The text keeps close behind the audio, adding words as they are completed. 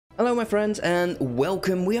Hello my friends and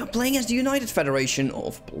welcome. We are playing as the United Federation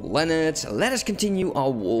of Planets. Let us continue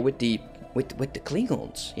our war with the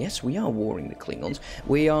Klingons. Yes, we are warring the Klingons.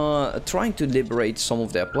 We are trying to liberate some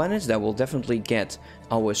of their planets. That will definitely get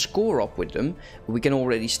our score up with them. We can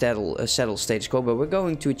already settle status quo, but we're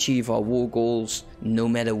going to achieve our war goals no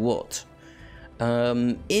matter what.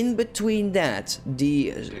 In between that,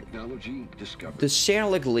 the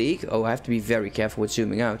Sherlock League, oh, I have to be very careful with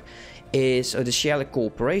zooming out, is the Sherlock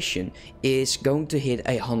Corporation is going to hit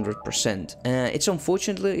 100%. It's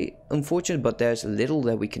unfortunate, but there's little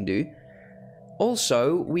that we can do.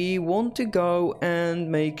 Also, we want to go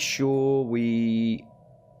and make sure we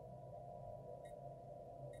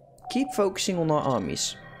keep focusing on our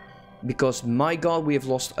armies, because my god, we have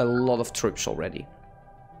lost a lot of troops already.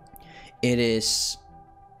 It is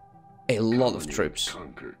a lot of troops.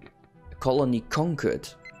 Colony conquered.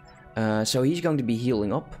 So he's going to be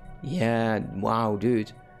healing up. Yeah, wow,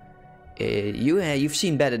 dude. You've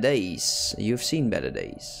seen better days. You've seen better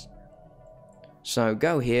days. So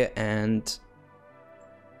go here and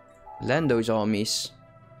land those armies.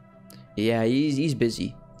 Yeah, he's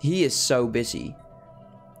busy. He is so busy.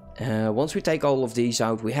 Once we take all of these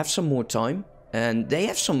out, we have some more time. And they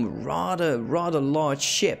have some rather large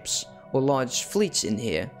ships or large fleets in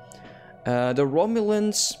here. The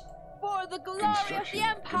Romulans, the glory of the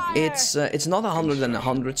Empire. it's not 100 and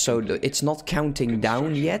 100, so it's not counting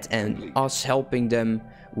down yet, and us helping them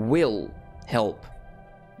will help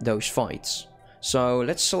those fights. So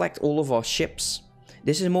let's select all of our ships.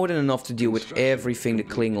 This is more than enough to deal with everything the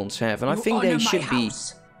Klingons have, and I think they should be...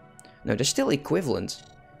 No, they're still equivalent.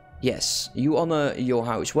 Yes, you honor your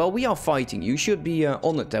house. Well, we are fighting. You should be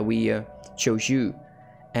honored that we chose you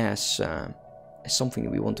as something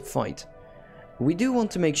that we want to fight. We do want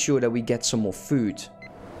to make sure that we get some more food.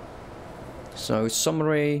 So,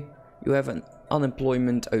 summary, you have an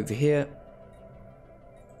unemployment over here.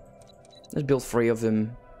 Let's build 3 of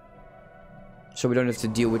them, so we don't have to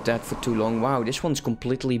deal with that for too long. Wow, this one's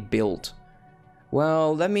completely built.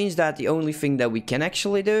 Well, that means that the only thing that we can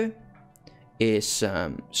actually do is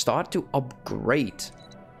start to upgrade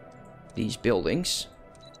these buildings.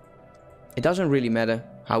 It doesn't really matter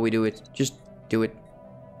how we do it, just do it.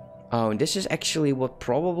 Oh, and this is actually what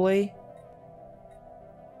probably...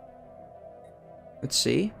 Let's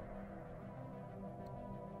see.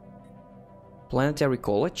 Planetary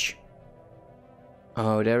College.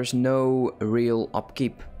 Oh, there's no real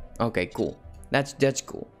upkeep. Okay, cool. That's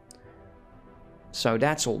cool. So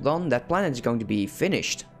that's all done. That planet is going to be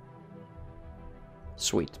finished.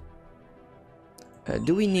 Sweet.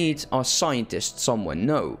 Do we need our scientists somewhere?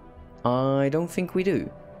 No. I don't think we do.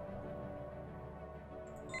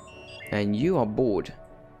 And you are bored.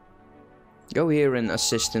 Go here and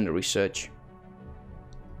assist in the research.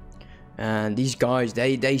 And these guys,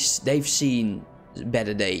 they've seen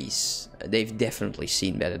better days. They've definitely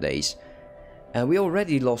seen better days. We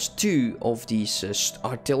already lost 2 of these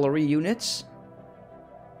artillery units,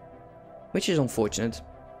 which is unfortunate.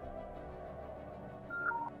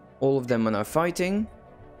 All of them are now fighting.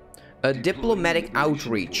 A diplomatic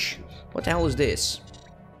outreach. What the hell is this?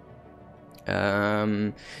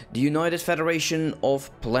 The United Federation of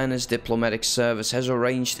Planets Diplomatic Service has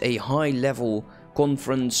arranged a high-level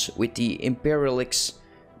conference with the Imperialix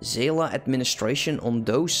Zela administration on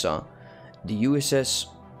Dosa. The USS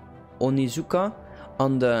Onizuka,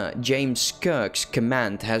 under James Kirk's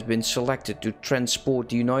command, has been selected to transport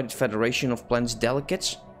the United Federation of Planets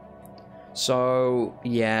delegates. So,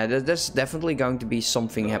 yeah, there's definitely going to be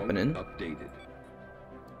something happening.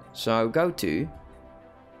 So, go to...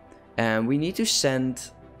 And we need to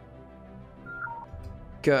send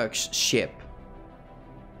Kirk's ship.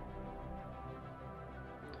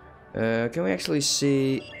 Can we actually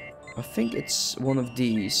see... I think it's one of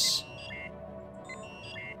these.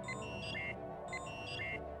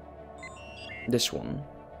 This one.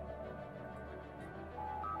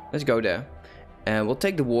 Let's go there. And we'll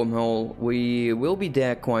take the wormhole. We will be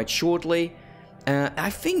there quite shortly. I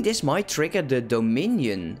think this might trigger the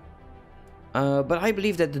Dominion. But I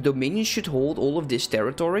believe that the Dominion should hold all of this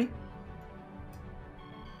territory.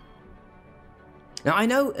 Now, I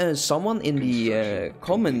know someone in the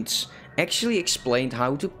comments actually explained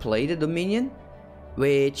how to play the Dominion,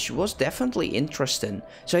 which was definitely interesting.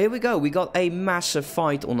 So here we go. We got a massive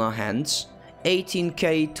fight on our hands.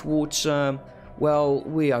 18k towards... well,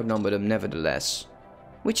 we outnumber them nevertheless.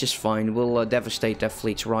 Which is fine. We'll devastate their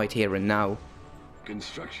fleets right here and now.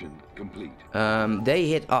 Construction complete. They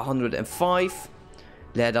hit 105.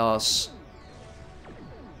 Let us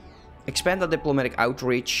expand our diplomatic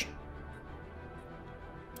outreach.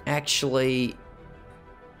 Actually,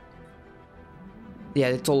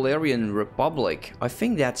 Yeah, the Tolarian Republic. I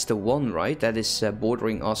think that's the one, right? That is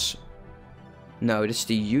bordering us. No, that's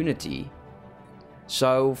the Unity.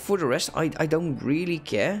 So, for the rest, I don't really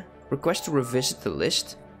care. Request to revisit the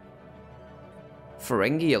list.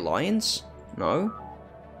 Ferengi Alliance? No.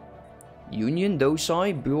 Union,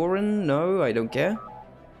 Dosai, Buren? No, I don't care.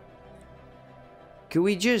 Can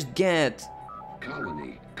we just get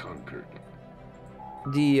Colony conquered.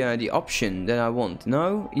 the option that I want?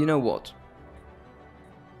 No? You know what?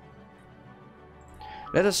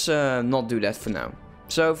 Let us not do that for now.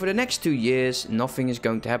 So for the next 2 years, nothing is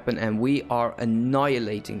going to happen and we are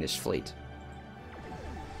annihilating this fleet.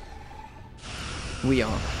 We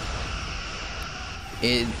are.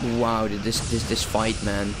 Wow, this fight,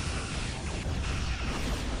 man.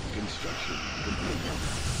 Construction complete.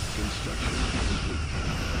 Construction complete.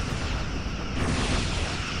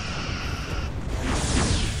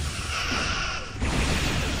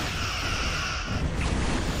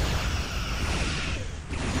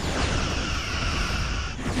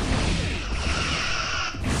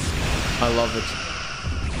 I love it.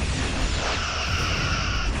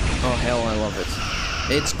 Oh hell, I love it.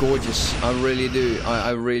 It's gorgeous. I really do.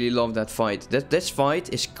 I really love that fight. This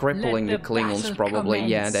fight is crippling the Klingons probably.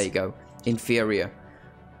 Commence. Yeah, there you go. Inferior.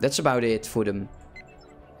 That's about it for them.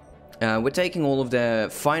 We're taking all of the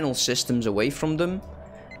final systems away from them.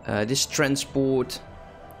 This transport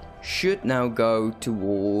should now go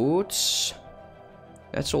towards...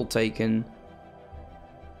 That's all taken.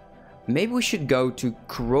 Maybe we should go to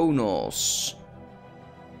Kronos.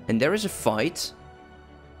 And there is a fight.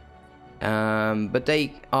 But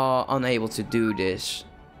they are unable to do this.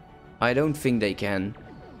 I don't think they can.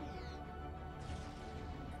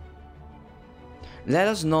 Let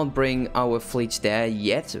us not bring our fleets there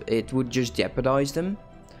yet. It would just jeopardize them.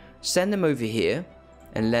 Send them over here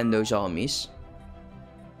and land those armies.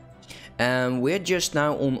 We're just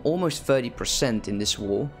now on almost 30% in this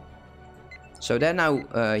war. So they're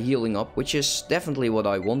now healing up, which is definitely what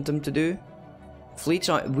I want them to do. Fleets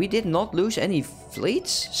are... We did not lose any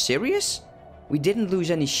fleets? Serious? We didn't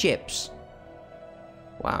lose any ships.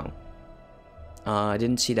 Wow. I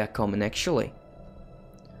didn't see that coming actually.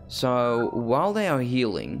 So while they are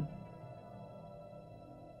healing...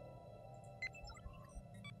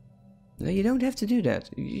 No, you don't have to do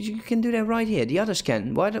that. You can do that right here. The others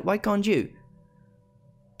can. Why can't you?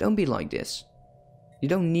 Don't be like this. You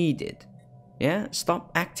don't need it. Yeah?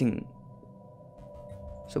 Stop acting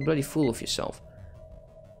so bloody full of yourself.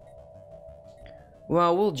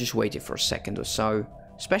 Well, we'll just wait it for a second or so.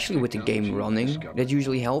 Especially with the game running. That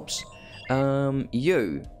usually helps.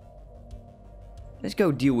 You. Let's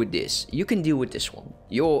go deal with this. You can deal with this one.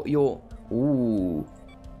 You're... Ooh.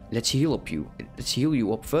 Let's heal up you. Let's heal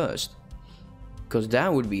you up first. Because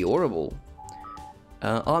that would be horrible.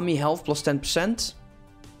 Army health plus 10%.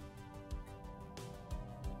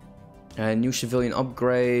 New civilian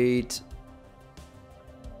upgrade.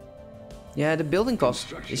 Yeah, the building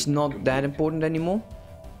cost is not that important anymore.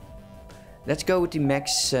 Let's go with the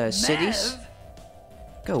max cities.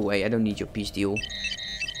 Go away, I don't need your peace deal.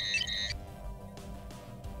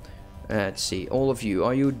 Let's see, all of you,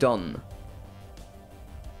 are you done?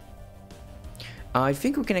 I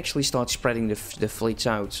think we can actually start spreading the fleets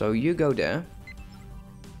out. So you go there.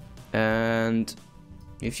 And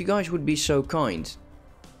if you guys would be so kind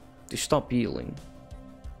to stop healing.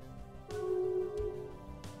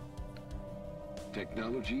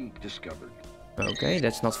 Technology discovered. Okay,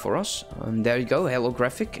 that's not for us. There you go,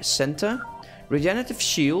 holographic center. Regenerative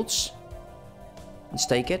shields. Let's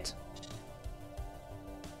take it.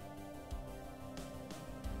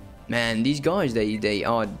 Man, these guys, they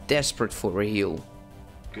are desperate for a heal.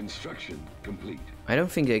 Construction complete. I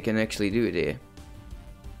don't think they can actually do it here.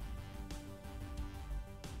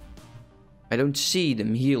 I don't see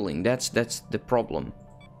them healing. That's the problem.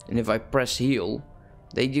 And if I press heal,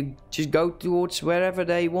 they just go towards wherever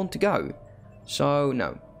they want to go. So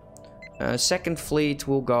no. Second fleet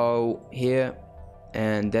will go here,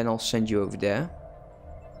 and then I'll send you over there.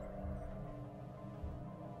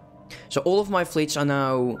 So all of my fleets are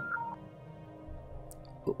now...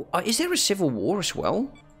 Is there a civil war as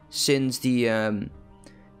well? Since the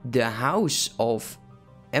House of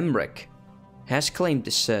Emmerich has claimed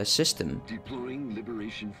this system. Deploying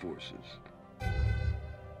liberation forces.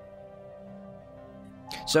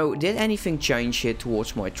 So did anything change here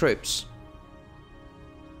towards my troops?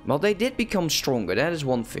 Well, they did become stronger, that is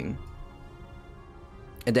one thing.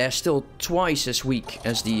 And they're still twice as weak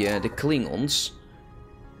as the Klingons.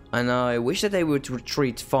 And I wish that they would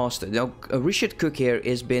retreat faster. Now, Richard Cook here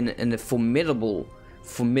has been a formidable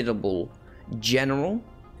general.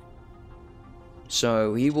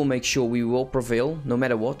 So he will make sure we will prevail, no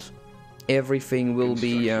matter what. Everything will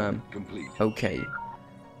be Complete. okay.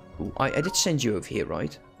 Ooh, I did send you over here,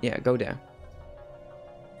 right? Yeah, go there.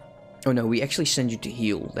 Oh no, we actually send you to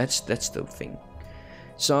heal. That's the thing.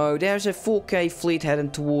 So there's a 4K fleet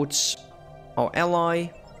heading towards our ally.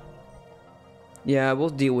 Yeah, we'll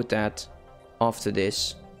deal with that after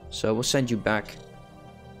this. So we'll send you back.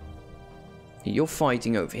 You're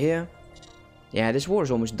fighting over here. Yeah, this war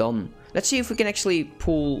is almost done. Let's see if we can actually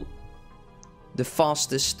pull the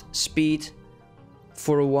fastest speed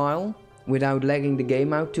for a while without lagging the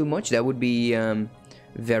game out too much. That would be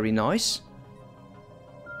very nice.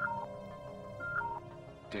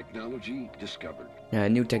 Technology discovered.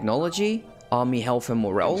 New technology, army health and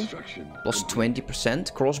morale, Construction plus complete.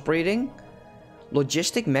 20%, crossbreeding,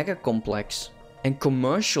 logistic mega complex, and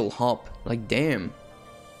commercial hub. Like, damn.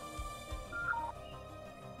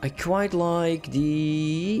 I quite like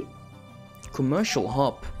the commercial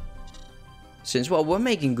hub. Since, well, we're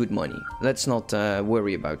making good money. Let's not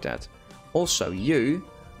worry about that. Also, you,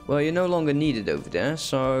 well, you're no longer needed over there,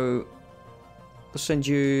 so we'll send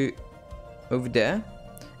you over there.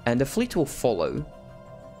 And the fleet will follow.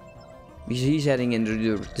 Because he's heading in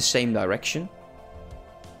the same direction.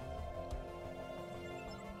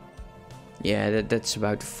 Yeah, that's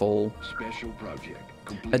about to fall. Special project A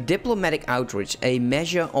complete. diplomatic outreach, a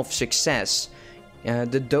measure of success.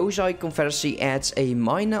 The Dozai Confederacy adds a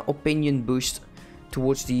minor opinion boost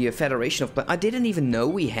towards the Federation of... I didn't even know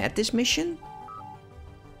we had this mission.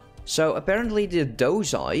 So apparently the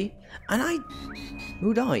Dozai... And I...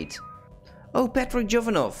 Who died? Oh, Patrick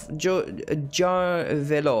Jarvelov.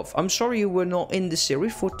 I'm sorry you were not in the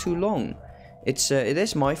series for too long. It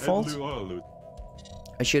is my fault.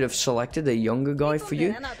 I should have selected a younger guy for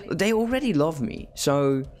you. They already love me,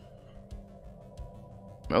 so...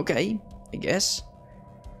 Okay, I guess.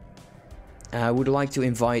 I would like to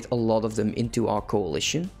invite a lot of them into our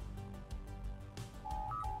coalition.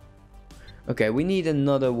 Okay, we need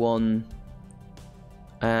another one.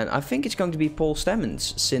 And I think it's going to be Paul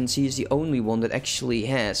Stemmons, since he's the only one that actually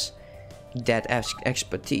has that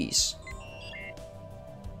expertise.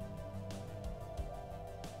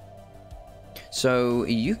 So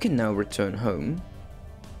you can now return home.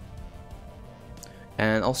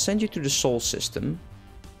 And I'll send you to the Sol system.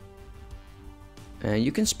 And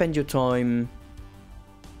you can spend your time...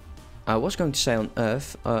 I was going to say on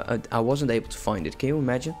Earth. I wasn't able to find it. Can you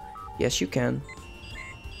imagine? Yes, you can.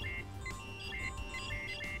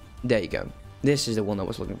 There you go. This is the one I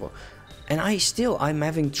was looking for. And I'm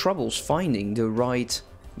having troubles finding the right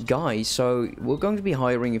guy. So we're going to be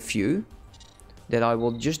hiring a few that I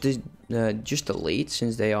will just delete,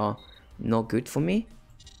 since they are not good for me.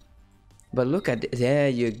 But look at it. There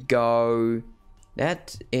you go.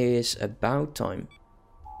 That is about time.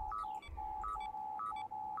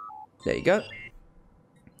 There you go.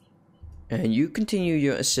 And you continue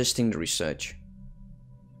your assisting the research.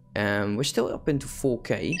 And we're still up into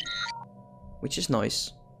 4K, which is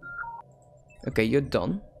nice. Okay, you're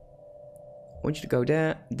done. I want you to go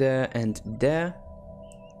there, there, and there.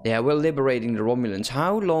 Yeah, we're liberating the Romulans.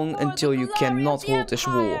 How long until you cannot hold this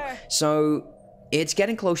war? So, it's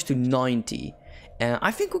getting close to 90.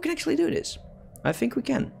 I think we can actually do this. I think we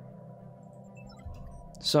can.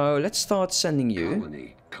 So, let's start sending you.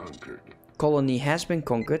 Colony conquered. Colony has been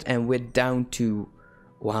conquered, and we're down to...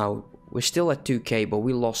 Wow, we're still at 2K, but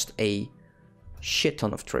we lost a shit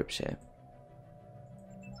ton of troops here.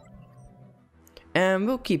 And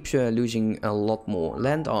we'll keep losing a lot more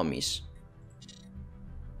land armies.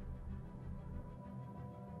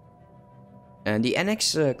 And the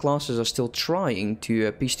NX classes are still trying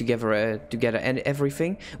to piece together and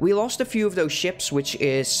everything. We lost a few of those ships, which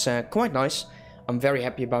is quite nice. I'm very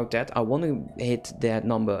happy about that. I want to hit that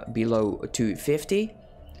number below 250,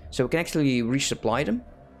 so we can actually resupply them.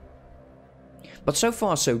 But so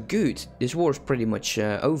far so good. This war is pretty much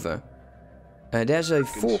over. There's a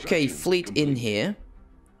 4K fleet in here,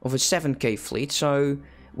 of a 7K fleet, so...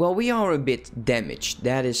 Well, we are a bit damaged,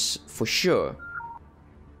 that is for sure.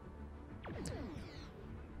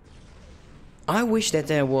 I wish that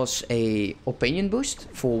there was a opinion boost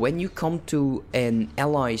for when you come to an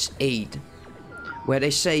ally's aid. Where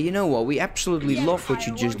they say, you know what, we absolutely love what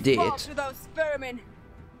you just did.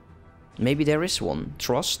 Maybe there is one.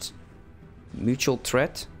 Trust. Mutual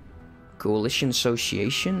threat. Coalition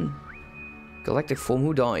association. Galactic form.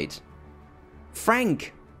 Who died?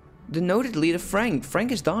 Frank! The noted leader Frank.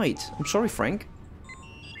 Frank has died. I'm sorry, Frank.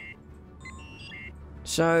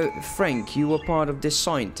 So, Frank, you were part of this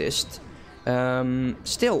scientist.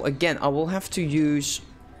 Still, again, I will have to use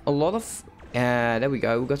a lot of... there we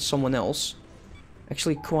go, we got someone else.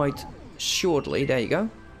 Actually quite shortly. There you go.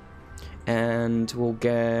 And we'll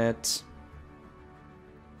get...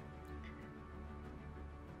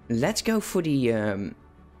 Let's go for the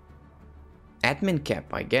admin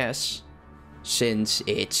cap, I guess. Since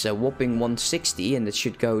it's a whopping 160 and it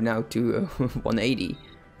should go now to 180.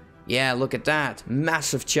 Yeah, look at that.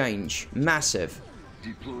 Massive change. Massive.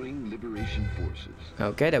 Deploying liberation forces.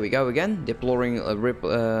 Okay, there we go again. Deploying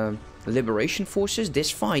liberation forces.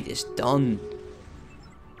 This fight is done.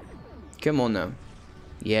 Come on now.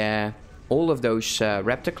 Yeah, all of those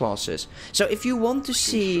raptor classes. So if you want to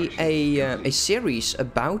see a series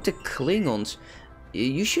about the Klingons,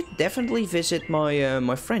 you should definitely visit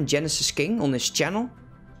my friend Genesis King on his channel.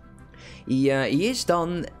 He has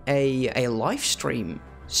done a live stream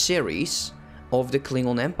series of the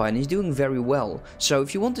Klingon Empire and he's doing very well. So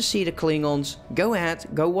if you want to see the Klingons, go ahead,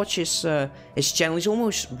 go watch his channel. He's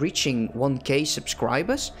almost reaching 1K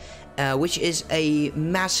subscribers, which is a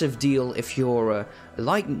massive deal if you're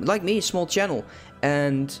like me, a small channel.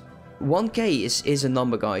 And 1K is a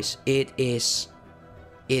number, guys. It is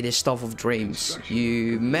stuff of dreams.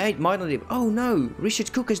 You might not even... Oh no,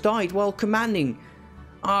 Richard Cook has died while commanding.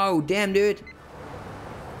 Oh damn, dude.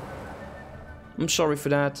 I'm sorry for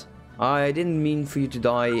that. I didn't mean for you to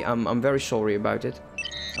die. I'm very sorry about it.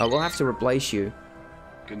 I will have to replace you.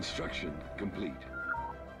 Construction complete.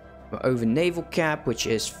 We're over naval cap, which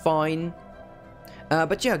is fine.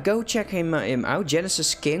 But yeah, go check him out.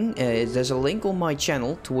 Genesis King. There's a link on my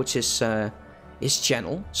channel towards his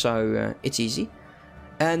channel, so it's easy.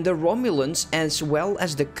 And the Romulans as well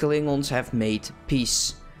as the Klingons have made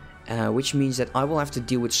peace, which means that I will have to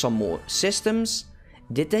deal with some more systems.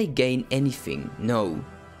 Did they gain anything? No.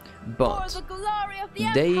 But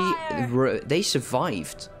they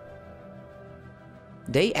survived.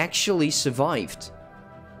 They actually survived.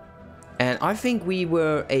 And I think we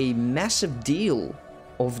were a massive deal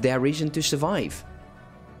of their reason to survive.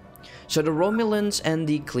 So the Romulans and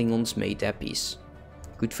the Klingons made their peace.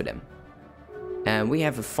 Good for them. And we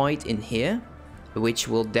have a fight in here, which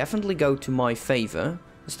will definitely go to my favor.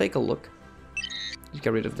 Let's take a look. Let's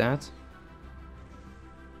get rid of that.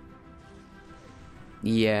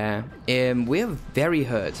 Yeah, we're very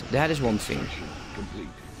hurt. That is one thing.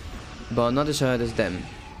 But not as hurt as them.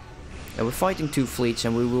 And we're fighting two fleets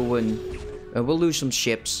and we will win. We'll lose some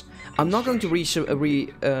ships. I'm not going to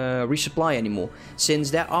resupply anymore, since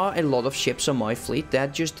there are a lot of ships on my fleet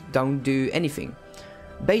that just don't do anything.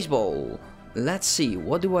 Baseball. Let's see,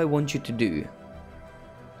 what do I want you to do?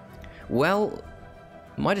 Well,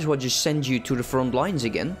 might as well just send you to the front lines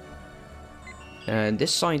again.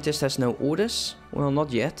 This scientist has no orders. Well,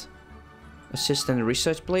 not yet. Assistant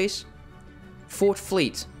research, please. Fourth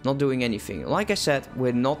fleet, not doing anything. Like I said,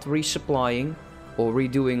 we're not resupplying or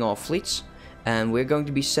redoing our fleets. And we're going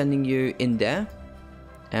to be sending you in there.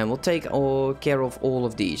 And we'll take care of all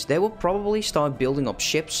of these. They will probably start building up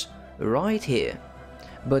ships right here.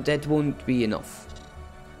 But that won't be enough.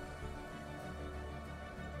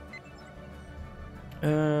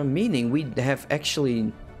 Meaning we have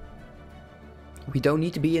actually... We don't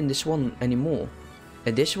need to be in this one anymore.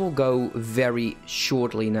 And this will go very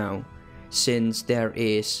shortly now, since there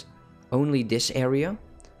is only this area.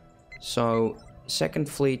 So, second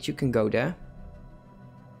fleet, you can go there.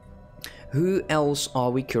 Who else are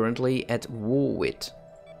we currently at war with?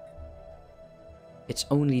 It's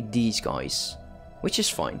only these guys, which is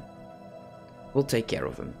fine. We'll take care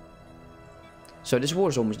of them. So this war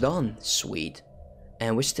is almost done. Sweet.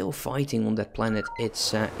 And we're still fighting on that planet.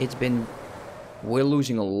 It's been... We're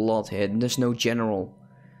losing a lot here. There's no general.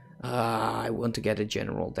 I want to get a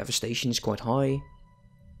general. Devastation is quite high.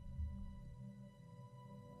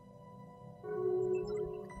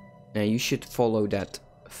 Now you should follow that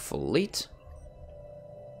fleet.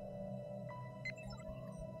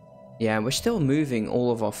 Yeah, we're still moving all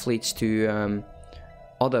of our fleets to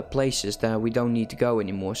other places that we don't need to go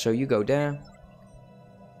anymore. So you go there.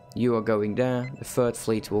 You are going there. The third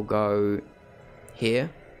fleet will go here.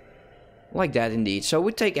 Like that indeed. So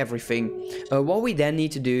we take everything. What we then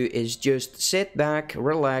need to do is just sit back,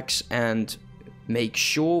 relax, and make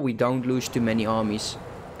sure we don't lose too many armies.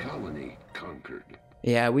 Colony conquered.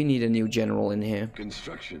 Yeah, we need a new general in here.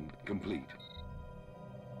 Construction complete.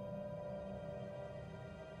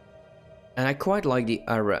 And I quite like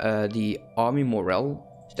the army morale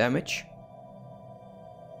damage.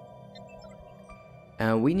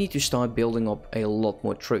 And we need to start building up a lot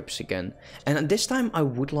more troops again. And this time I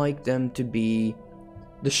would like them to be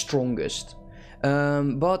the strongest.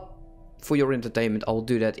 But for your entertainment, I'll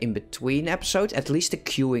do that in between episodes. At least the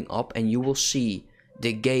queuing up, and you will see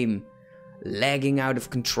the game lagging out of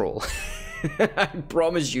control. I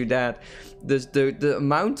promise you that. The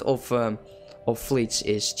amount of fleets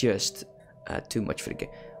is just too much for the game.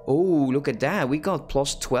 Oh, look at that. We got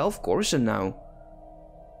plus 12 Coruscant now.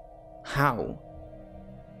 How?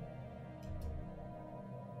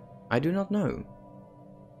 I do not know.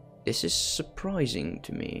 This is surprising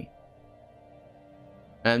to me.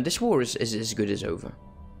 This war is as good as over.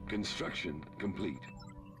 Construction complete.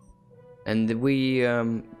 And we,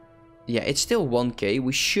 yeah, it's still 1k.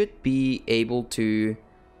 We should be able to...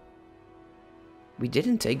 We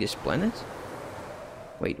didn't take this planet?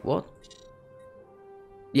 Wait, what?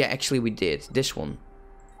 Yeah, actually we did. This one.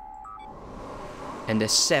 And the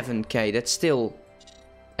 7k, that's still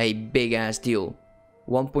a big ass deal.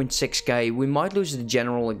 1.6k, we might lose the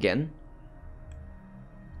general again.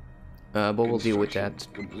 But we'll deal with that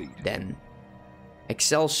then.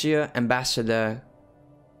 Excelsior, Ambassador,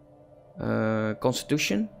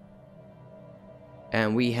 Constitution.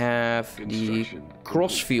 And we have the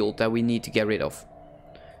crossfield that we need to get rid of.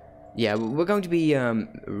 Yeah, we're going to be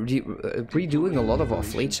redoing a lot of our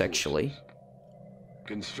fleets actually.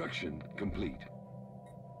 Construction complete.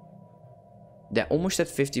 They're almost at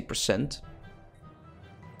 50%.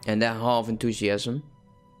 And they're half enthusiasm.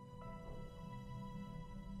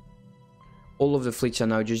 All of the fleets are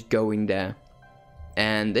now just going there.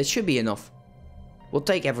 And it should be enough. We'll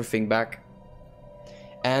take everything back.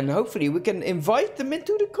 And hopefully we can invite them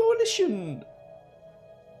into the coalition.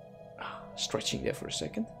 Stretching there for a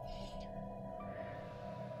second.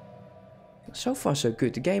 So far so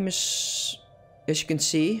good. The game is, as you can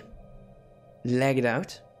see, lagged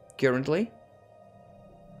out currently.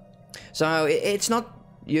 So it's not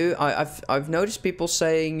you. I've noticed people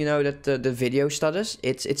saying, you know, that the video stutters.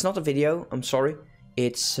 It's not a video. I'm sorry.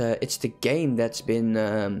 It's the game that's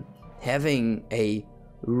been having a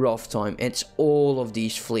rough time. It's all of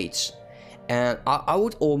these fleets, and I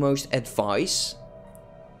would almost advise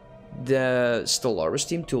the Stellaris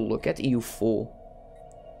team to look at EU4.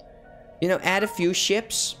 You know, add a few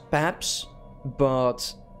ships, perhaps,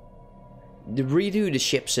 but redo the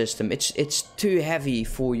ship system. It's too heavy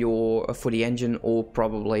for the engine or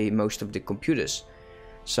probably most of the computers.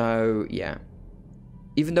 So yeah,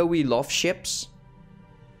 even though we love ships,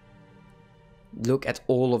 look at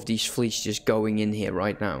all of these fleets just going in here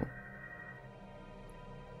right now.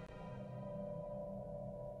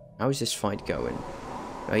 How is this fight going?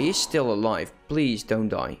 Oh, he's still alive. Please don't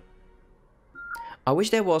die. I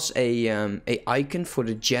wish there was a icon for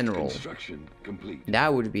the general. Construction complete.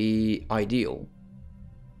 That would be ideal.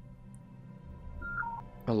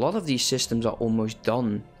 A lot of these systems are almost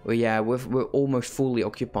done. Well, yeah, we're almost fully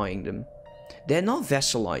occupying them. They're not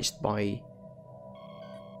vesselized by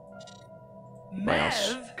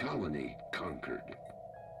us. Colony conquered.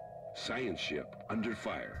 Science ship under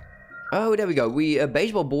fire. Oh, there we go.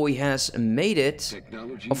 Baseball Boy has made it.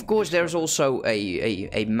 Technology Of course, there's also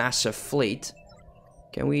a massive fleet.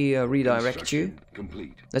 Can we redirect you?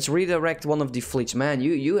 Complete. Let's redirect one of the fleets. Man,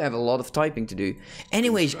 you have a lot of typing to do.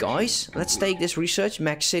 Anyways, guys, let's take this research.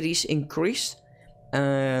 Max cities increased.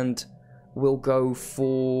 And we'll go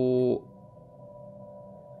for...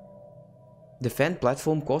 Defend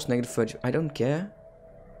platform cost -30. I don't care.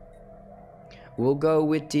 We'll go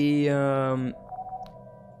with the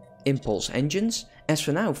impulse engines. As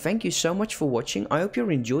for now, thank you so much for watching. I hope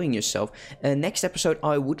you're enjoying yourself. Next episode,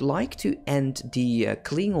 I would like to end the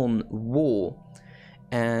Klingon war.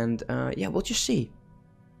 And yeah, we'll just see.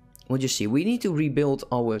 We'll just see. We need to rebuild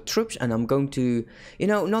our troops. And I'm going to, you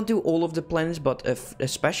know, not do all of the planets, but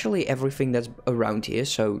especially everything that's around here.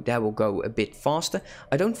 So that will go a bit faster.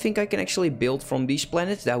 I don't think I can actually build from these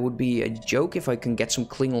planets. That would be a joke. If I can get some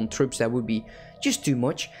Klingon troops, that would be just too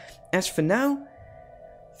much. As for now...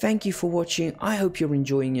 Thank you for watching. I hope you're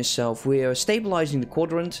enjoying yourself. We are stabilizing the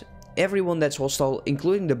quadrant. Everyone that's hostile,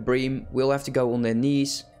 including the Bream, will have to go on their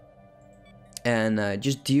knees and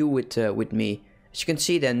just deal with me. As you can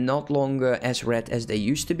see, they're not longer as red as they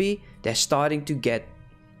used to be. They're starting to get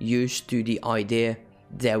used to the idea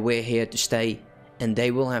that we're here to stay, and they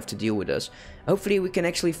will have to deal with us. Hopefully, we can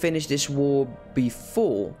actually finish this war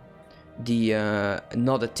before the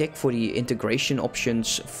another tick for the integration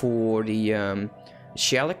options for the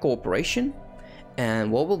Shell Corporation.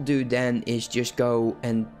 And what we'll do then is just go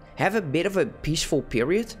and have a bit of a peaceful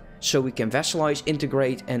period so we can vassalize,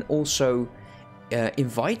 integrate, and also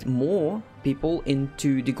invite more people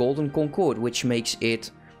into the Golden Concord, which makes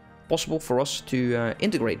it possible for us to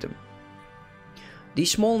integrate them.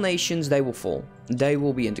 These small nations, they will fall. They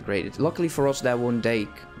will be integrated. Luckily for us, that won't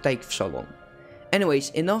take so long.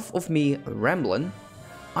 Anyways, enough of me rambling.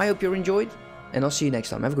 I hope you enjoyed, and I'll see you next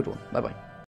time. Have a good one. Bye bye.